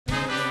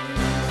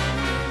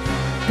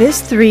This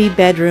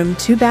 3-bedroom,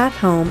 2-bath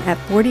home at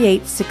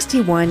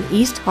 4861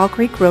 East Hall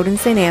Creek Road in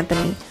St.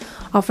 Anthony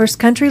offers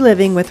country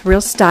living with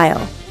real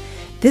style.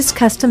 This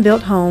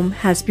custom-built home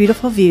has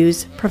beautiful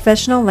views,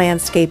 professional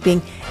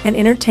landscaping, and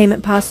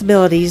entertainment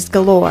possibilities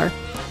galore.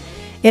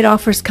 It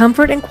offers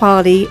comfort and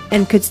quality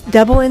and could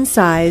double in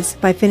size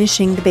by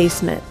finishing the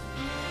basement.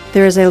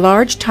 There is a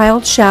large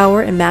tiled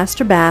shower and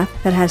master bath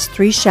that has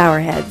 3 shower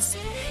heads.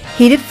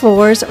 Heated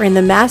floors are in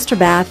the master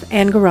bath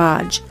and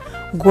garage.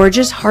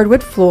 Gorgeous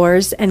hardwood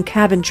floors and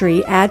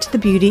cabinetry add to the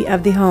beauty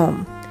of the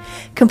home.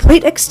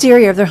 Complete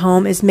exterior of their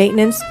home is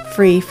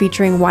maintenance-free,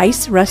 featuring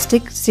Weiss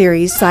Rustic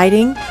Series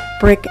siding,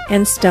 brick,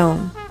 and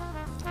stone.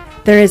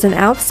 There is an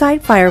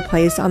outside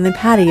fireplace on the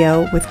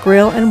patio with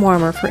grill and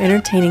warmer for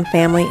entertaining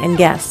family and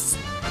guests.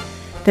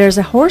 There is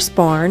a horse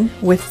barn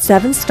with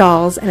 7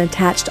 stalls and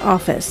attached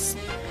office.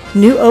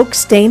 New oak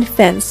stained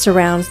fence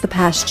surrounds the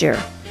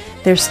pasture.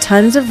 There's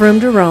tons of room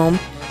to roam,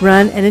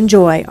 run, and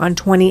enjoy on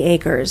 20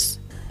 acres.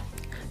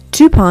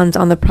 2 ponds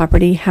on the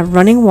property have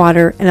running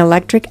water and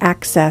electric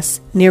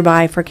access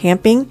nearby for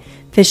camping,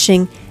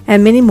 fishing,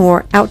 and many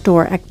more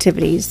outdoor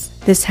activities.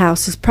 This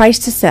house is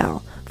priced to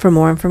sell. For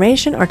more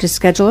information or to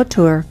schedule a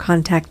tour,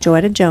 contact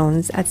Joetta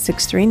Jones at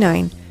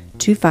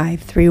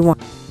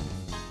 639-2531.